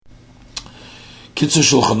Kitzur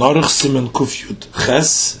Shulchan Aruch Siman Kuf Yud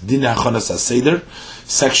Ches Dinei Hachanas HaSeder,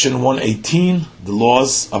 Section 118, the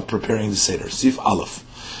laws of preparing the Seder. Sif Aleph.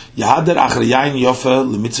 Yahader Achar Yain Yofa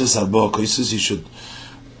L'Mitzvahs Arba Koisus. You should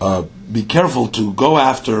be careful to go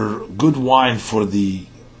after good wine for the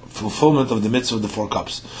fulfillment of the mitzvah of the 4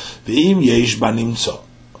 cups. Ve'im Yesh Banimtzo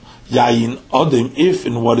Yain Odim. If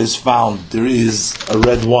in what is found there is a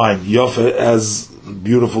red wine, Yofa, as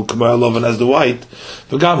beautiful Kamei Lovan as the white,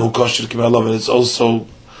 V'gam Hu Kosher Kamei Lovan, it's also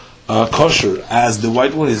kosher as the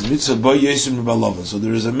white one is mitzvah Bo Yesim Lovan. So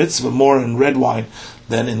there is a mitzvah more in red wine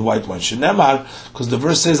than in white wine. Shenemar, because the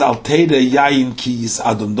verse says Al Teide Yain Ki Yis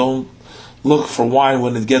Adon, don't look for wine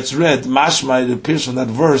when it gets red. Mashma, it appears from that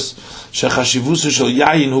verse Shechashivusu Shel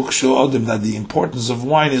Yain Hukshu Odim, that the importance of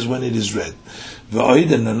wine is when it is red.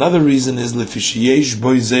 And another reason is because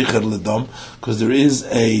there is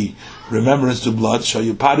a remembrance to blood. So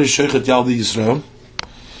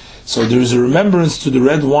there is a remembrance to the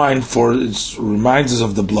red wine, for it reminds us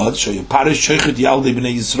of the blood. For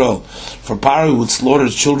Paro would slaughter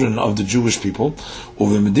children of the Jewish people.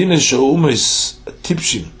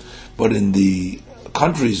 But in the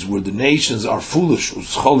countries where the nations are foolish, and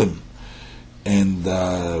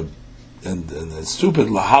stupid,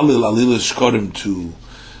 lahalil alil shkorim, to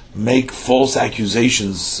make false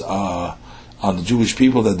accusations on the Jewish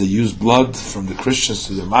people that they use blood from the Christians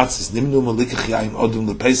to the matzis. Nimnu malikach yain odum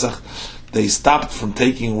lePesach. They stopped from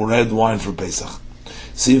taking red wine for Pesach.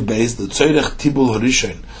 Siv beis the tzorech tibul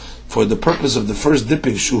harishon, for the purpose of the first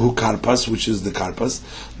dipping, shuhu karpas, which is the karpas.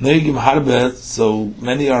 Neigim harbe, so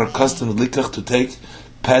many are accustomed likach to take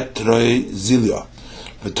petroi zilya.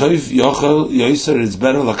 V'toiv yochel yoiser, it's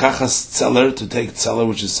better lakachas tzeller, to take tzeller,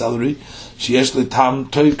 which is celery. Sheyesh tam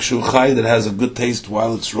toiv kshuchai, that has a good taste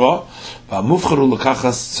while it's raw. V'amufcharu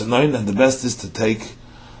lakachas tznoin, and the best is to take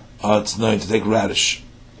tznoin, to take radish,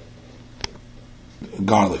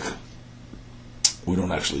 garlic. We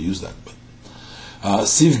don't actually use that, but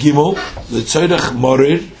siv gimel the tzorech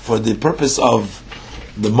morir, for the purpose of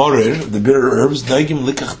the morir, the bitter herbs. Neigim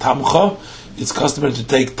likach tamcha, it's customary to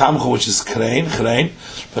take tamcha, which is chrein.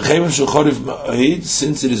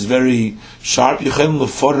 Since it is very sharp, you can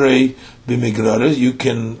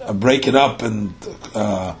break it up and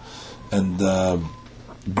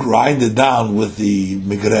grind it down with the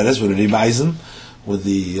migreres, with the ribaisen, with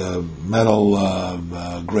the metal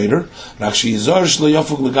grater. But you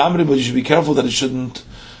should be careful that it shouldn't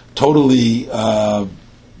totally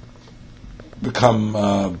become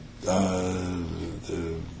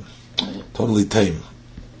totally tame.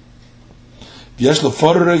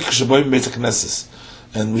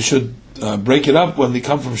 And we should break it up when we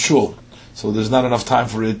come from shul, so there's not enough time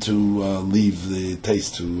for it to leave the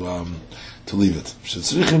taste, to leave it.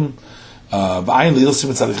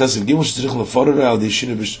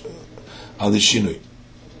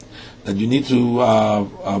 That you need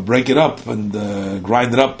to break it up and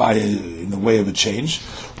grind it up in the way of a change.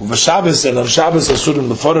 And on Shabbos,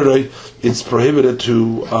 it's prohibited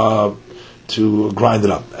to grind it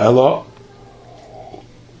up.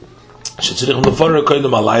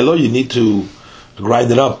 You need to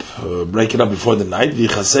grind it up, break it up before the night. You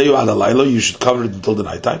should cover it until the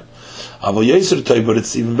night time. But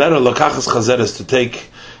it's even better to take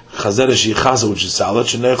chazeres yichaza, which is salad.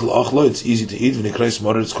 It's easy to eat.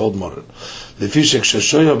 It's called morer.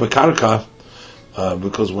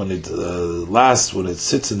 Because when it lasts, when it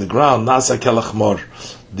sits in the ground, nasa kelach mor,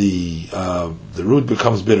 the root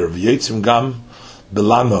becomes bitter. V'yotzim gam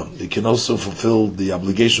belano. You can also fulfill the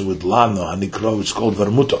obligation with lano hanikro, which is called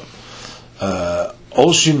vermuto.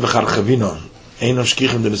 Olshin v'charchavino, eino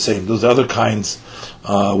shkichim, they're the same. Those are other kinds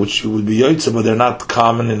which would be yotzim, but they're not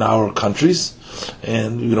common in our countries,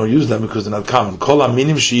 and we don't use them because they're not common. Kol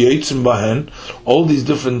aminim sheyotzim bahen, all these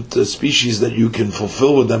different species that you can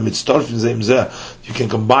fulfill with them, mitztarfin zeim zeh, you can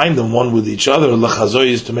combine them one with each other. Lechazoy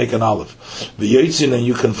is to make an olive. V'yotzin, and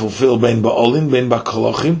you can fulfill bein ba'olin, bein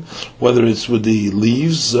ba'kolochim, whether it's with the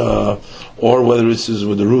leaves or whether it's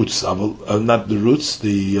with the roots. Not the roots,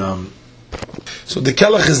 so the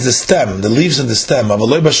kelach is the stem, the leaves and the stem, but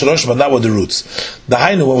not with the roots. The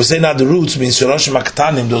hainu, when we say not the roots, means shoroshim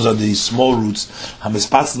aktanim, those are the small roots,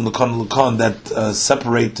 that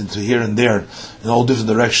separate into here and there in all different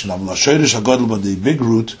directions. But the big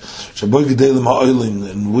root,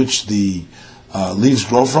 in which the leaves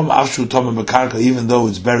grow from, even though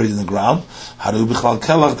it's buried in the ground,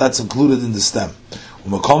 that's included in the stem.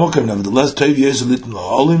 Nevertheless,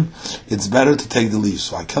 it's better to take the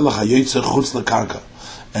leaves.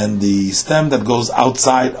 And the stem that goes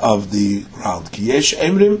outside of the ground.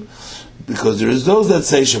 Because there is those that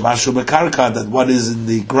say that what is in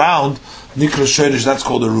the ground, that's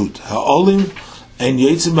called a root. And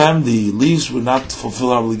Yetzim the leaves would not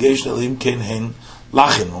fulfill our obligation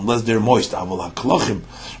unless they're moist.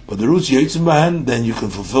 But the roots Yetzim then you can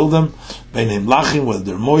fulfill them. Whether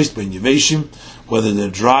they're moist, whether they're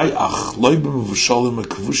dry,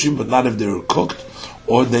 but not if they're cooked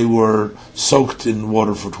or they were soaked in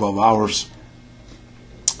water for 12 hours.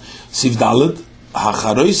 Siv Daled,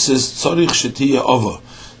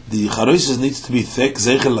 the charoises needs to be thick.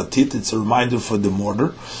 It's a reminder for the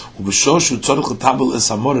mortar.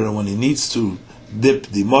 And when he needs to dip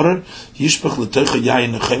the mortar, he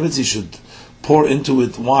should pour into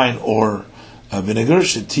it wine or vinegar,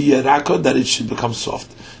 that it should become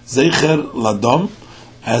soft. Zecher ladom,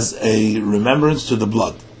 as a remembrance to the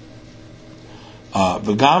blood.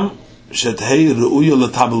 V'gam shetei reuyo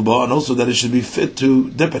letabel ba, and also that it should be fit to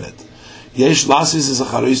dip in it. Yesh lasis is a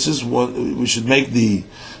charoises. We should make the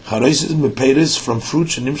charoises meperes from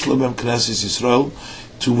fruits and nimshlabem knesses Yisrael,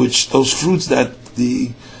 to which those fruits that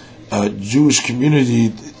the Jewish community,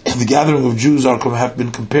 the gathering of Jews have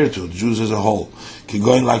been compared to, the Jews as a whole.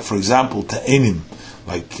 Going like, for example, ta'enim,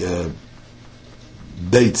 like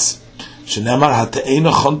dates. Shenemar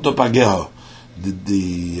ha'te'ena chonto pageha.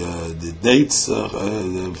 The dates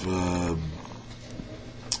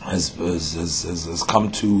has come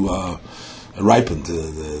to ripen.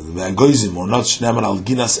 The egoism or nuts. Shenemar al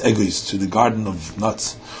ginas egois, to the garden of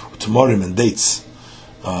nuts, tamorim and dates.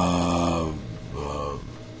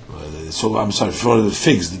 So I'm sorry, for the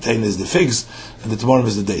figs, the tain is the figs, and the tamorim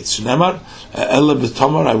is the dates. Shnemar, ella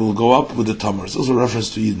b'tamar, I will go up with the tamar. It's also a reference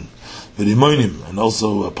to Yidden. V'rimonim, and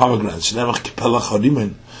also pomegranates. Shnemar kipelach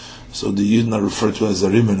harimin. So the Yidden are referred to as a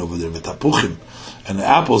rimin over there. V'tapuchim. And the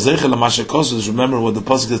apple, zeichel l'mashekos, remember what the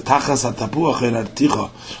pasuk is, tachas ha'tapuach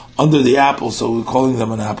articha, under the apple, so we're calling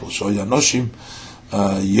them an apple. Shoyanoshim,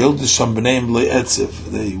 yildisham b'neim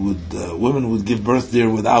le'etziv. They would, women would give birth there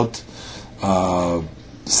without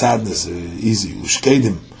sadness, easy.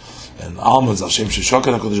 Ushkedim and almonds. Hashem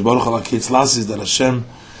sheshokan HaKadosh Baruch Hu Kitz Lasis, that Hashem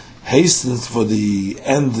hastens for the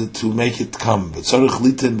end to make it come. V'tzorich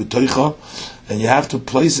litin b'toicha, and you have to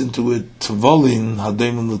place into it tvolin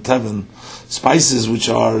hadoim l'teven, spices which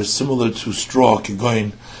are similar to straw.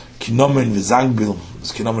 Kigoin kinomen v'zangbil,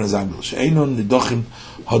 kinomen v'zangbil. She'enon nidochim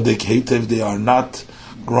hodek heitev. They are not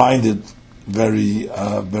grinded very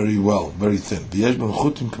well, very thin. V'yesh b'm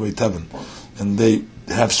chutim k'mei teven, and they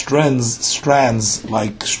have strands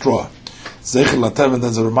like straw. Zeichel lateven,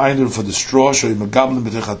 that's a reminder for the straw,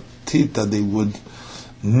 that they would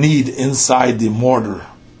need inside the mortar.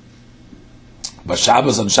 But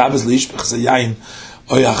Shabbos, on Shabbos,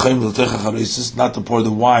 not to pour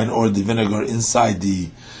the wine or the vinegar inside the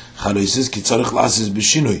charoises,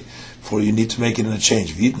 for you need to make it in a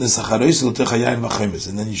change. And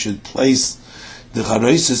then you should place the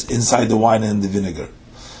charoises inside the wine and the vinegar.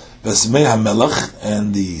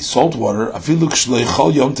 And the salt water, even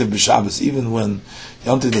when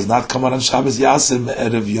Yom Tov does not come out on Shabbos, Yasim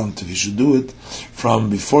Erev Yom Tov, you should do it from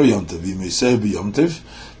before Yom Tov. You may say Yom Tov,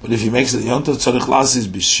 but if he makes it Yom Tov, Tzarich Lasis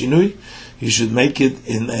B'Shinui, you should make it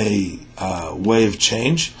in a way of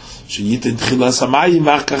change. So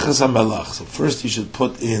first you should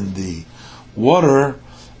put in the water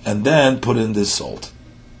and then put in the salt.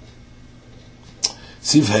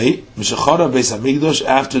 Sivhei, Mishachara Beis Hamikdash,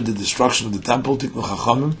 after the destruction of the temple, Tiknu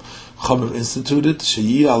Chachamim instituted,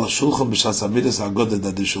 Sheyi al Shulchan B'Shas Amidas Agoda,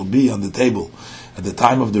 that there shall be on the table, at the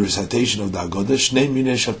time of the recitation of the Agoda, Shnei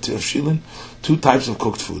Minei Shilin, 2 types of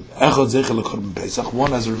cooked food. Echad Zeichel LeKorban Pesach,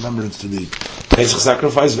 one as a remembrance to the Pesach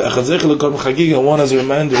sacrifice, Echad Zeichel LeKorban Chagiga, and one as a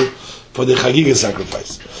reminder for the Chagiga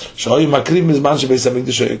sacrifice. Shoyi Makrim Mizman Shebeis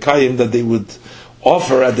Hamikdash Ekayim, that they would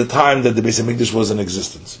offer at the time that the Beis Hamikdash was in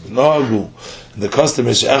existence. The custom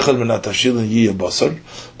is that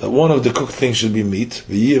one of the cooked things should be meat.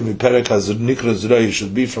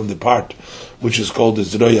 Should be from the part which is called the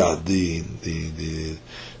zroya, the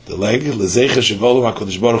leg.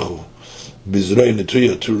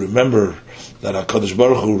 To remember that HaKadosh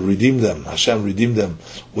Baruch Hu redeemed them, Hashem redeemed them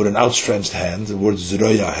with an outstretched hand, the word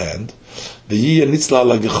zroya, hand.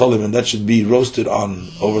 And that should be roasted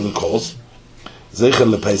on over the coals.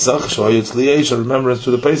 Zeichel lePesach, shoyetz li'esh, a remembrance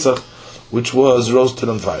to the Pesach, which was roasted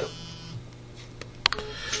on fire.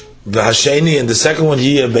 The Hasheni, and the second one,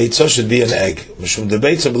 Yiyah Beitza, should be an egg. Mishum the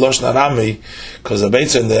Beitza b'loshn Arami, because the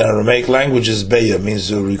Beitza in the Aramaic language is Beya,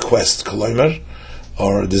 means a request. Koloimer,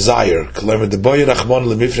 or desire, that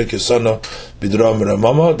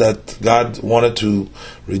God wanted to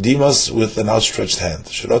redeem us with an outstretched hand.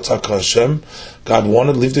 God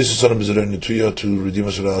wanted to redeem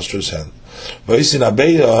us with an outstretched hand.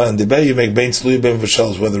 And the bay you make bein tzlui bein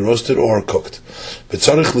v'shals, whether roasted or cooked.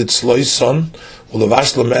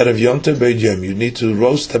 You need to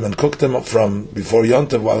roast them and cook them from before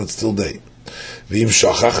Yontav while it's still day.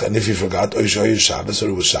 And if you forgot, or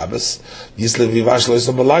it was Shabbos,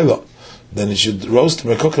 then you should roast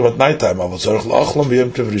them and cook them at night time.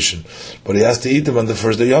 But he has to eat them on the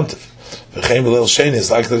first day Yontav.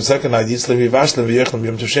 It's like the second night, he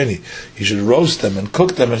should roast them and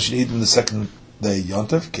cook them and should eat them the second day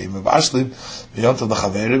Yontav,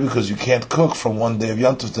 because you can't cook from one day of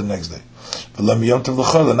Yontav to the next day. But not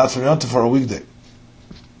from Yontav for a weekday.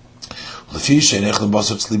 Since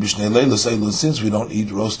we don't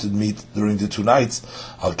eat roasted meat during the 2 nights,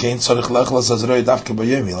 he'll have to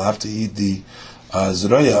eat the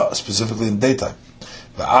Zeraya specifically in daytime.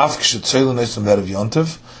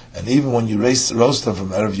 And even when you roast them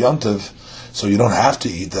from Erev Yontav, so you don't have to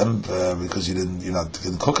eat them because you're not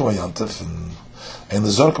going to cook them on Yontav, and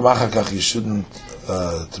you shouldn't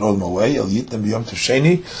throw them away. You'll eat them Yom Tov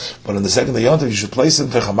Sheni, but on the second day Yontav you should place them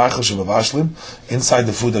inside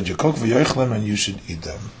the food that you cook, and you should eat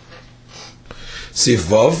them. Sif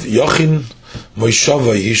Vav, Yochin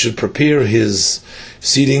Moishava, he should prepare his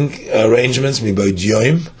seating arrangements,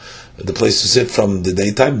 the place to sit from the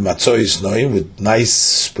daytime, matzois noim, with nice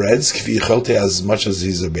spreads, as much as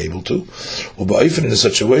he's able to. In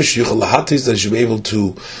such a way, that he should be able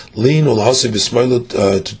to lean,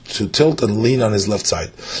 to tilt and lean on his left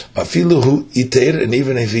side. And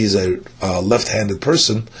even if he's a left-handed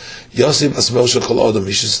person, he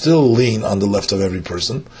should still lean on the left of every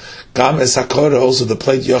person. Also the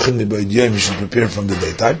plate he should prepare from the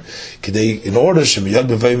daytime, in order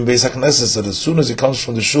that as soon as he comes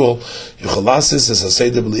from the shul, he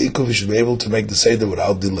should be able to make the seder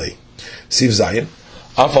without delay. Siv Zayin,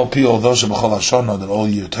 that all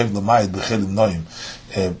year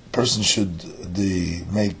a person should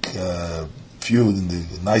make feud in the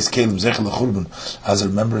nice kelim zechel lechurban as a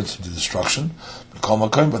remembrance of the destruction.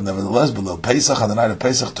 But nevertheless, below Pesach, on the night of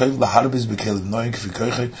Pesach,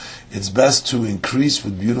 it's best to increase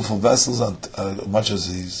with beautiful vessels as much as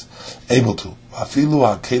he's able to.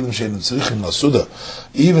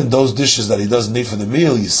 Even those dishes that he doesn't need for the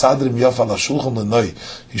meal,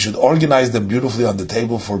 he should organize them beautifully on the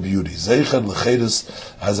table for beauty, as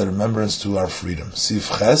a remembrance to our freedom. Sif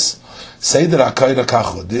Ches,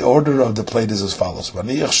 the order of the plate is as follows.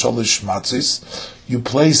 You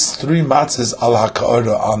place 3 matzahs al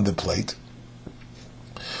ha'ka'ara on the plate.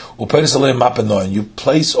 You place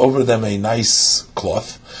over them a nice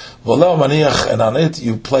cloth. And on it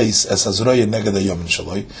you place the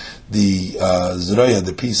zroya,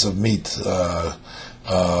 the piece of meat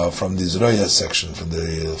from the zroya section, from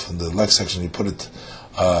the leg section. You put it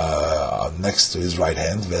next to his right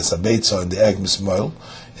hand. Ve'esabeitza, and the egg mismoil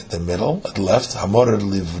in the middle, at the left. Hamorer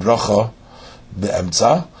livrocha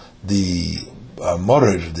be'emtza, the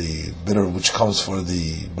morer, the bitter which comes for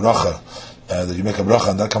the bracha, that you make a bracha,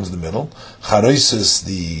 and that comes in the middle. Charoises,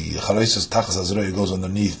 the charoises tachas hazroya goes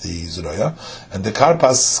underneath the zroya, and the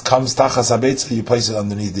karpas comes tachas habeitza, you place it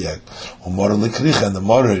underneath the egg. Umorer likricha, and the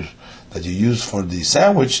morer that you use for the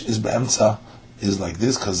sandwich is be'emtza, is like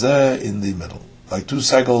this, kazeh, in the middle, like 2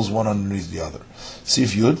 segels, one underneath the other.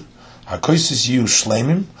 Sif Yud, hakoisis yu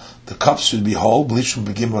shleimim, the cups should be whole, bleached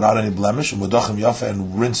begin without any blemish, umudachim yafa,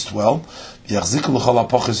 and rinsed well. They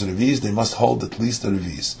must hold at least the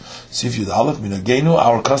revis. Sif Yud Aleph, minagenu,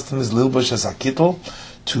 our custom is lilbash as a kittel,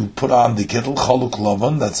 to put on the kittel, chaluk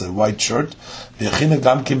lovan, that's a white shirt. You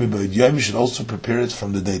should also prepare it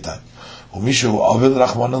from the daytime. Umishu avil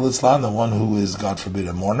rachman al-Islam, the one who is, God forbid,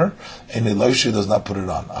 a mourner, and Elisha does not put it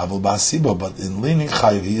on. Avil basiba, but in leaning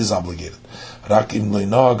chayiv he is obligated. Rakim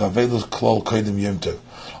leinoag avelus klol koidim yom tov.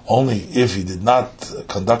 Only if he did not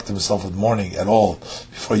conduct himself with mourning at all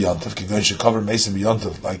before Yontav, Kigon should cover Mason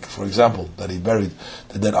Yontav, like for example, that he buried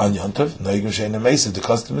the dead on Yontav. Noigim shein Mason. The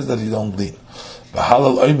custom is that he don't lean. But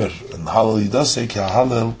Halal Omer, and Halal he does say ki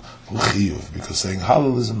Halal hu chiyuv, because saying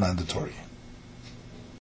Halal is a mandatory.